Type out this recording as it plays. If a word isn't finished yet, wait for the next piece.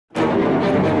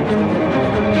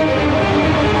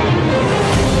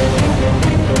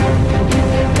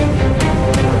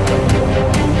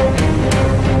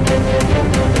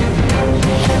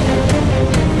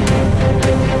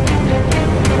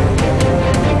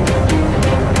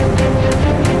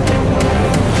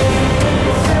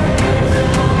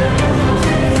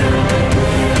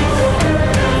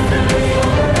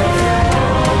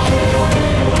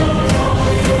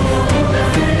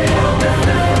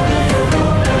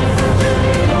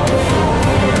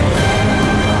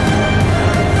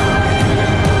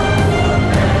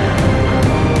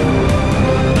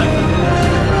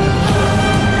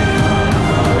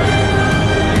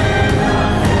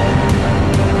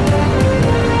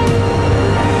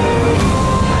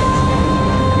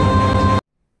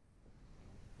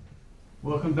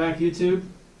Welcome back, YouTube.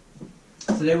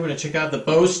 Today we're going to check out the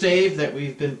bow stave that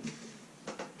we've been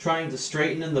trying to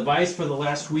straighten in the vise for the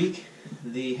last week.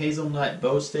 The hazelnut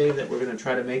bow stave that we're going to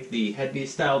try to make the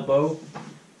headpiece style bow.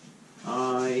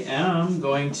 I am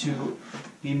going to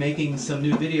be making some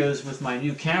new videos with my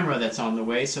new camera that's on the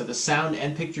way, so the sound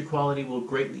and picture quality will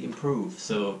greatly improve.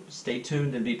 So stay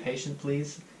tuned and be patient,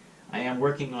 please. I am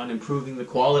working on improving the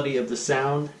quality of the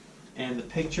sound and the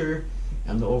picture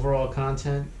and the overall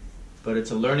content. But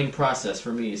it's a learning process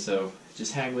for me, so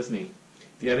just hang with me.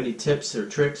 If you have any tips or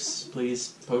tricks,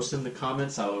 please post them in the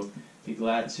comments. I'll be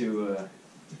glad to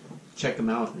check them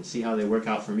out and see how they work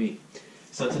out for me.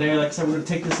 So today, like I said, we're going to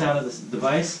take this out of this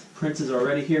device. Prince is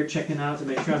already here checking out to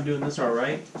make sure I'm doing this all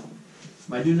right.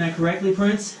 Am I doing that correctly,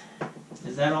 Prince?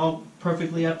 Is that all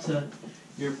perfectly up to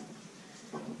your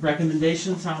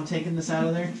recommendations, how I'm taking this out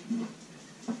of there?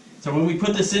 So when we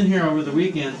put this in here over the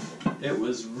weekend, it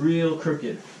was real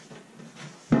crooked.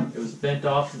 It was bent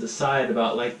off to the side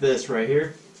about like this right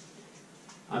here.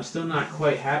 I'm still not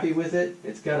quite happy with it.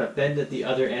 It's got a bend at the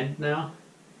other end now.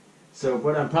 So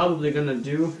what I'm probably going to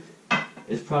do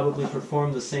is probably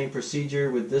perform the same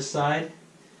procedure with this side.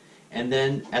 And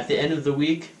then at the end of the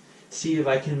week, see if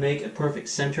I can make a perfect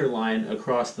center line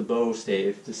across the bow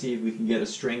stave to see if we can get a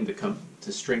string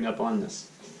to string up on this.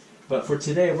 But for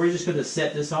today, we're just going to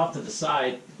set this off to the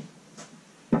side.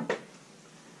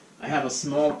 I have a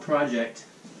small project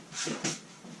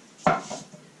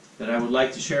that I would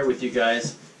like to share with you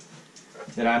guys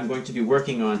that I'm going to be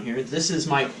working on here. This is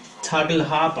my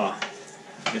tagelharpa,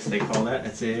 I guess they call that.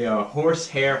 It's a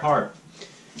horsehair harp.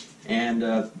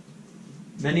 And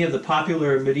many of the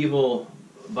popular medieval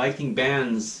Viking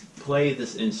bands play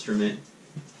this instrument.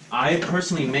 I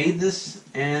personally made this,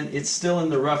 and it's still in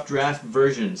the rough draft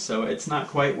version, so it's not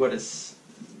quite what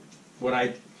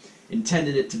I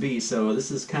intended it to be, so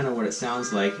this is kind of what it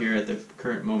sounds like here at the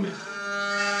current moment.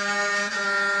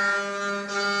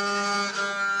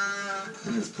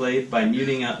 And it's played by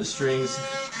muting out the strings.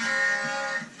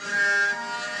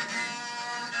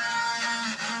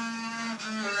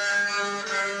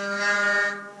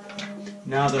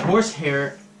 Now the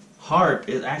horsehair harp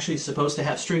is actually supposed to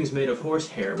have strings made of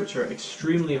horsehair, which are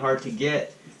extremely hard to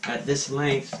get at this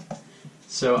length.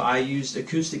 So I used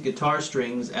acoustic guitar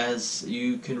strings, as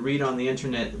you can read on the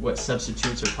internet what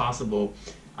substitutes are possible.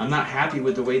 I'm not happy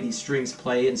with the way these strings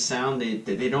play and sound.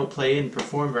 They don't play and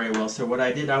perform very well. So what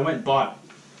I did, I went and bought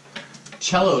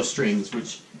cello strings,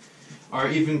 which are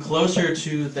even closer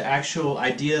to the actual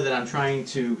idea that I'm trying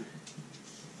to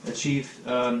achieve.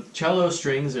 Cello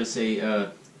strings is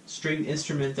a stringed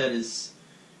instrument that is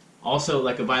also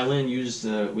like a violin used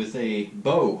with a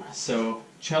bow. So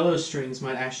cello strings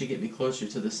might actually get me closer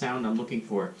to the sound I'm looking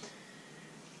for.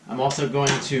 I'm also going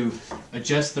to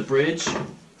adjust the bridge.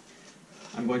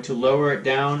 I'm going to lower it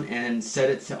down and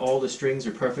set it to all the strings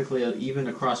are perfectly even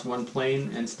across one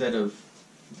plane instead of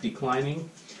declining.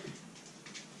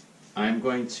 I'm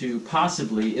going to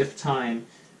possibly, if time,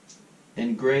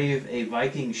 engrave a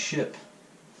Viking ship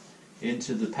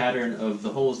into the pattern of the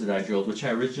holes that I drilled, which I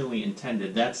originally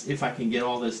intended. That's if I can get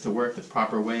all this to work the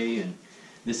proper way and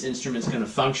this instrument's going to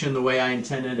function the way I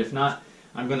intended. If not,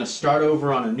 I'm going to start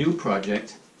over on a new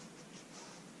project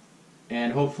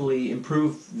and hopefully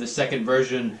improve the second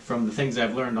version from the things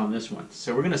I've learned on this one.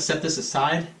 So we're going to set this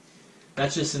aside.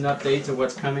 That's just an update to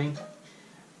what's coming.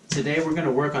 Today we're going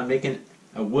to work on making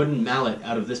a wooden mallet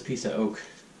out of this piece of oak.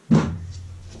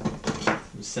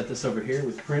 We'll set this over here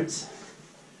with Prince.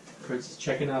 Prince is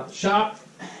checking out the shop.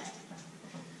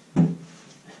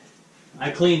 I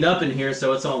cleaned up in here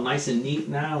so it's all nice and neat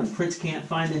now, and Prince can't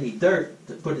find any dirt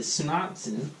to put his snots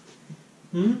in.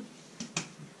 You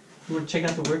want to check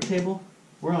out the work table?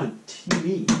 We're on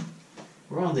TV.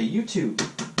 We're on the YouTube.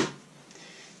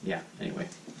 Yeah, anyway.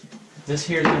 This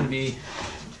here is going to be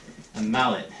a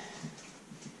mallet.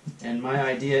 And my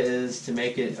idea is to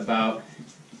make it about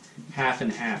half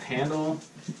and half handle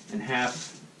and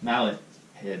half mallet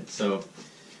head. So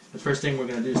the first thing we're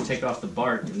going to do is take off the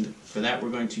bark, and for that we're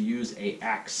going to use a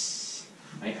axe.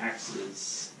 My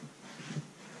axes.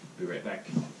 Be right back.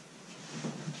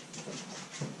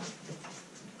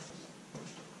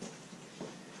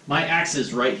 My axe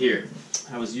is right here.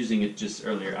 I was using it just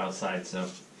earlier outside, so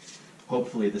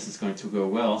hopefully this is going to go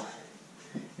well.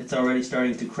 It's already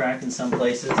starting to crack in some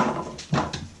places.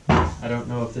 I don't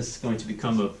know if this is going to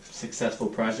become a successful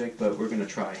project, but we're going to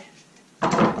try.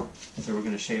 So we're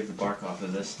going to shave the bark off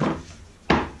of this. And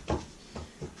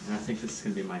I think this is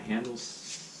going to be my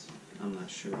handles. I'm not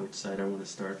sure which side I want to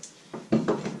start.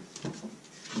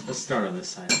 Let's start on this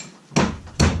side.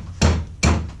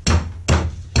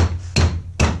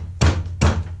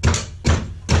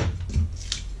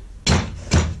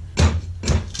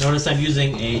 Notice I'm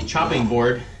using a chopping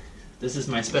board. This is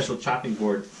my special chopping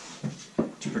board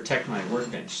to protect my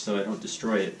workbench so I don't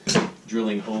destroy it,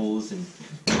 drilling holes and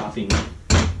chopping.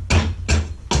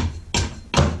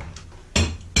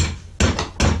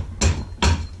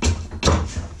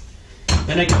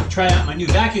 Then I can try out my new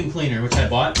vacuum cleaner, which I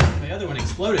bought. My other one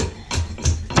exploded.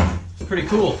 It's pretty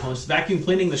cool. I was vacuum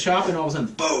cleaning the shop and all of a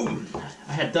sudden, boom!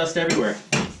 I had dust everywhere.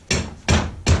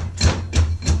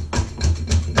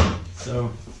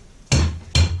 So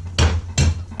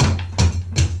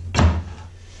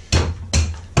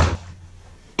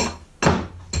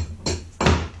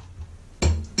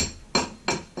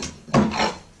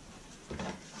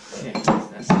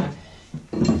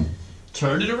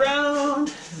turn it around.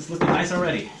 This is looking nice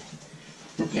already.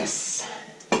 Yes.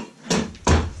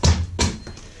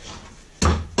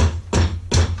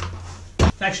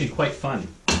 It's actually quite fun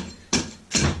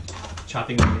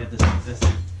chopping away at this like this.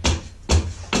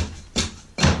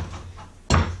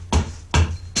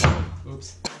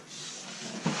 Oops.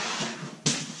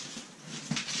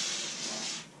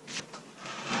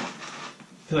 I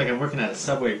feel like I'm working at a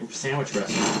Subway sandwich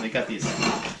restaurant. They got these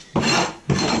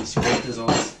scrapers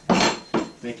all.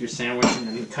 Make your sandwich and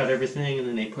then you cut everything, and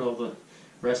then they put all the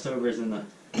restovers in the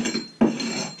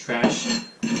trash.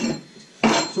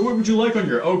 So what would you like on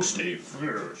your oak, Steve?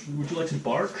 Would you like some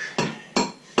bark?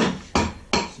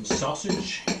 Some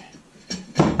sausage?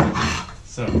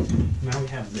 So now we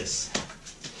have this.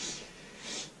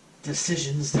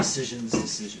 Decisions, decisions,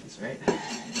 decisions, right?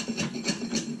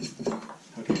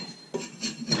 Okay.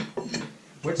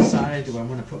 Which side do I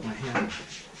want to put my hand on?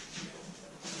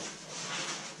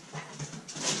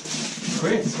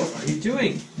 Chris, what are you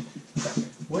doing?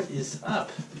 What is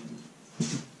up?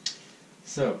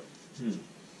 So,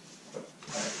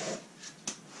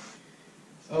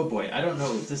 oh boy, I don't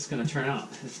know if this is going to turn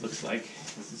out. This looks like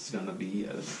this is going to be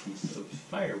a piece of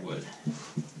firewood.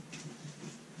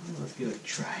 Let's give it a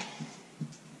try.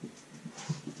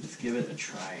 Let's give it a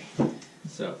try.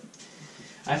 So,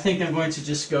 I think I'm going to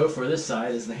just go for this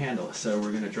side as the handle. So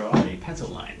we're going to draw a pencil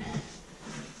line.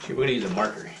 Okay, we're going to use a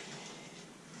marker.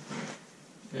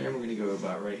 And we're going to go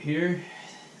about right here.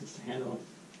 That's the handle.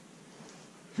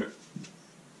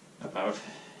 About.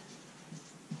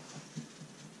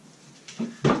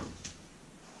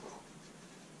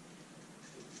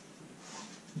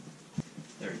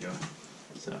 There we go.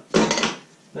 So,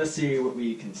 let's see what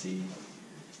we can see.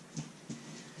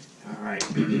 Alright.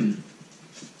 I'm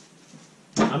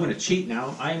going to cheat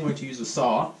now. I am going to use a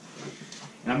saw.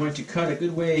 And I'm going to cut a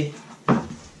good way. I'm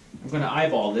going to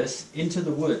eyeball this into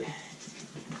the wood.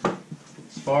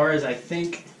 As far as I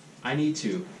think I need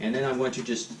to, and then I'm going to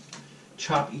just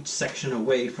chop each section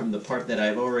away from the part that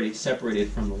I've already separated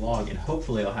from the log, and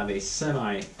hopefully I'll have a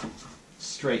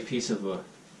semi-straight piece of a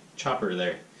chopper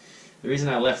there. The reason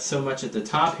I left so much at the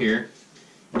top here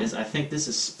is I think this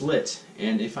is split,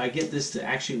 and if I get this to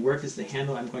actually work as the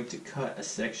handle, I'm going to cut a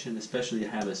section, especially to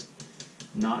have a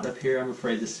knot up here. I'm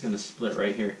afraid this is going to split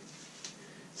right here.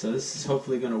 So this is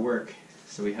hopefully going to work,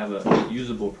 so we have a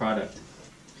usable product.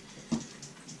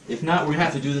 If not, we're going to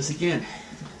have to do this again.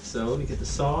 So let me get the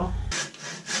saw.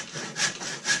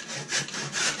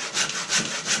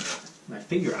 My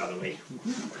finger out of the way.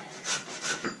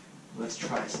 Let's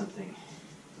try something.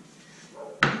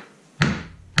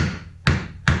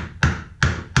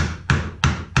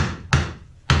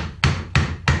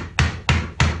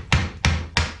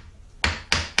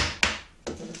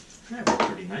 That worked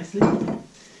pretty nicely.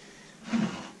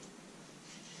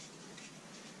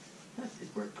 That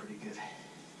did work pretty good.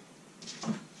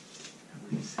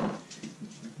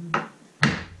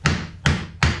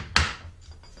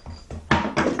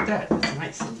 Look at that, that's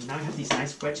nice. And now I have these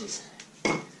nice wedges.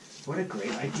 What a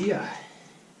great idea.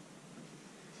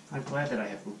 I'm glad that I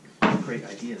have great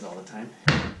ideas all the time.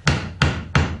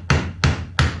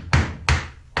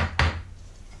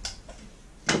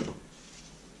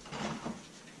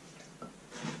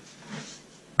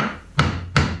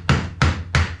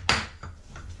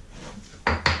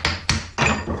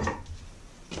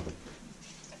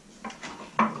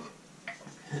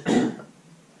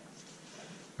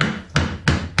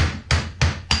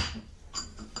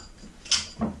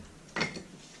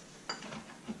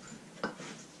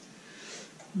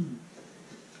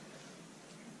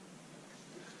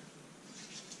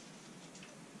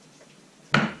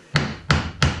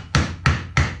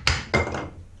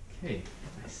 Okay,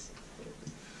 nice.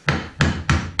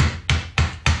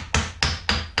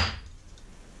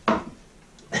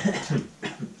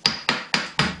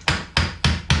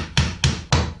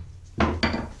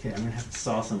 Okay, I'm gonna have to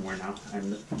saw somewhere now.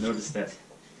 I've noticed that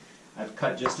I've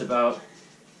cut just about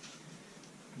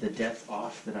the depth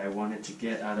off that I wanted to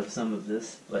get out of some of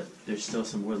this, but there's still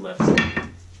some wood left. So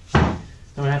I'm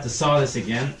gonna have to saw this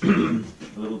again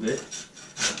a little bit,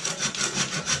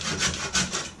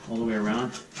 all the way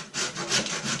around.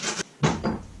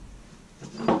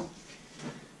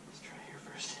 Let's try here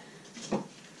first.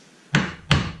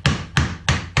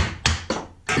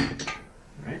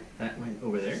 All right, that went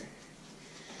over there.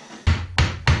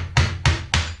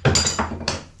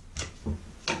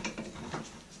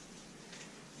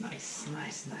 Nice,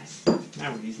 nice, nice.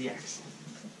 Now we'll use the axe.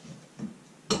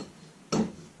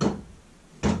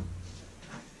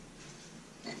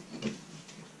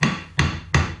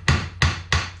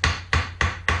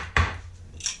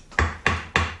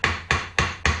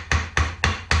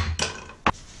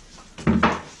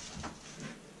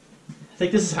 I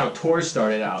think this is how tours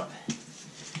started out.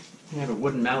 You have a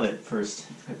wooden mallet first.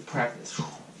 I had to practice.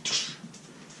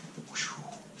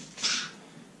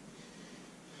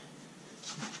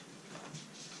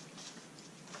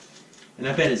 And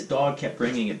I bet his dog kept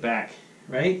bringing it back,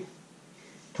 right?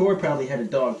 Tor probably had a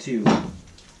dog too.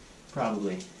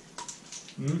 Probably.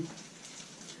 Hmm?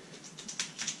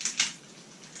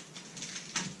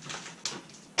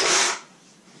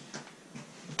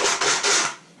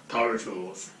 Power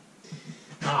tools.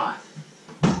 Ah.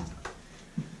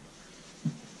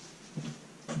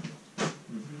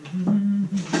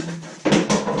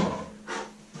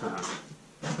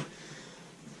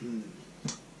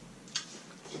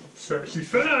 Safety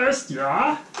first,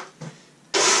 yeah?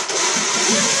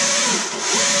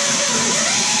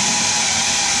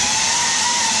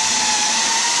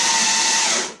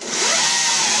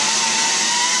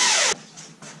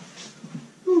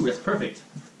 Ooh, that's perfect.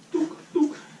 Dook,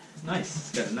 dook. Nice.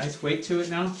 It's got a nice weight to it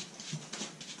now.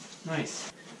 Nice.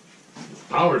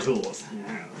 Power tools.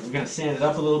 We're going to sand it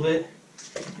up a little bit.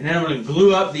 And then I'm going to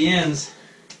glue up the ends.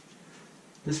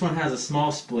 This one has a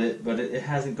small split, but it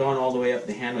hasn't gone all the way up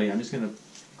the handle yet. I'm just going to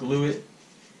glue it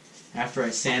after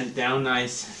I sand it down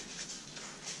nice.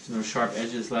 There's no sharp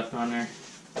edges left on there.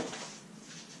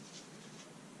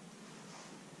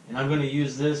 And I'm going to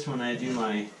use this when I do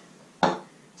my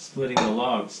splitting the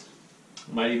logs.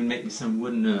 I might even make me some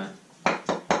wooden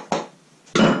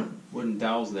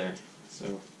dowels there.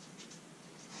 So,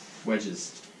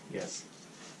 wedges, yes.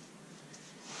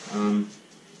 I'm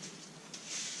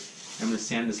going to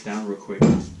sand this down real quick.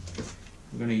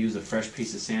 I'm going to use a fresh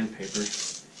piece of sandpaper.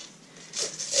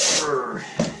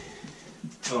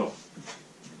 Oh,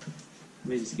 let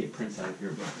me just get prints out of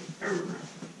here.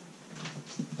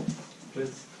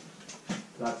 Prints.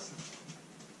 Lots.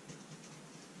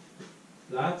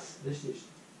 This is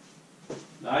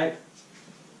light.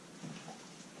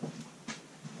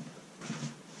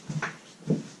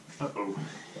 Uh-oh.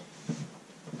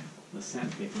 The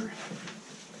sandpaper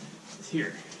is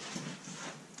here.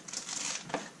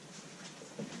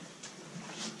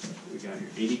 What we got here?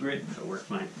 80 grit? That'll work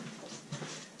fine.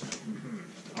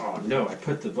 Oh no, I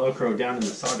put the Velcro down in the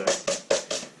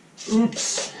sawdust.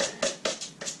 Oops.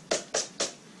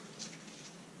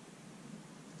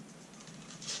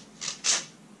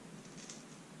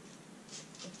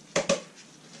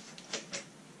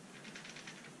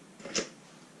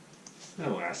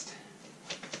 That'll last.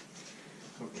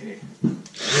 Okay.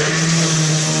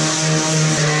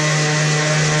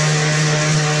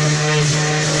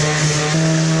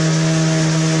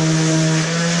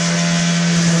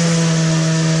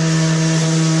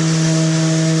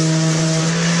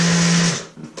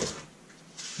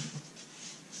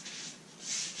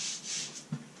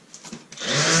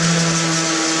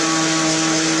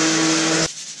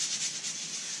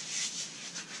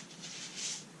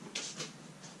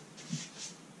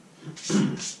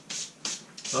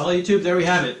 Well, YouTube, there we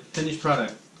have it. Finished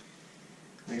product.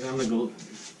 I'm going to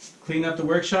clean up the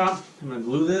workshop. I'm going to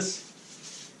glue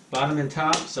this bottom and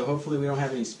top, so hopefully we don't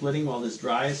have any splitting while this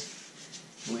dries.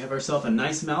 And we have ourselves a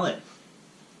nice mallet.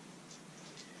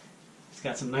 It's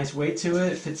got some nice weight to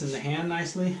it. It fits in the hand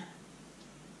nicely.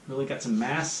 Really got some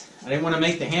mass. I didn't want to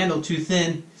make the handle too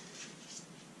thin.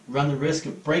 Run the risk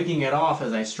of breaking it off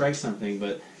as I strike something,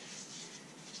 but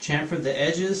chamfered the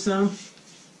edges some,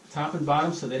 top and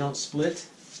bottom, so they don't split.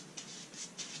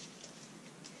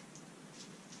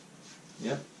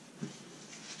 Yep.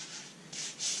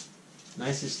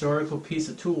 Nice historical piece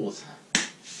of tools.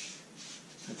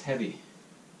 That's heavy.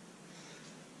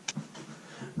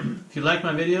 If you like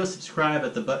my video, subscribe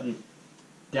at the button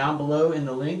down below in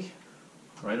the link,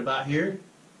 right about here,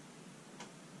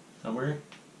 somewhere.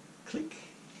 Click.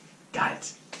 Got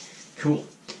it. Cool.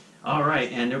 All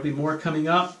right, and there'll be more coming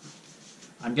up.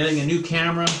 I'm getting a new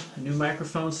camera, a new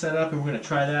microphone set up, and we're going to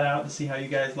try that out and see how you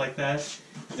guys like that.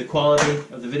 If the quality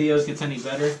of the videos gets any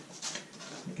better,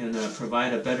 it can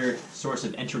provide a better source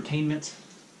of entertainment.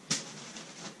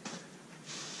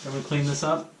 I'm going to clean this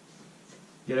up,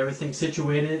 get everything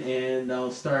situated, and I'll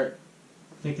start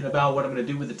thinking about what I'm going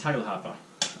to do with the title hopper.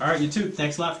 All right, YouTube,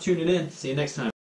 thanks a lot for tuning in. See you next time.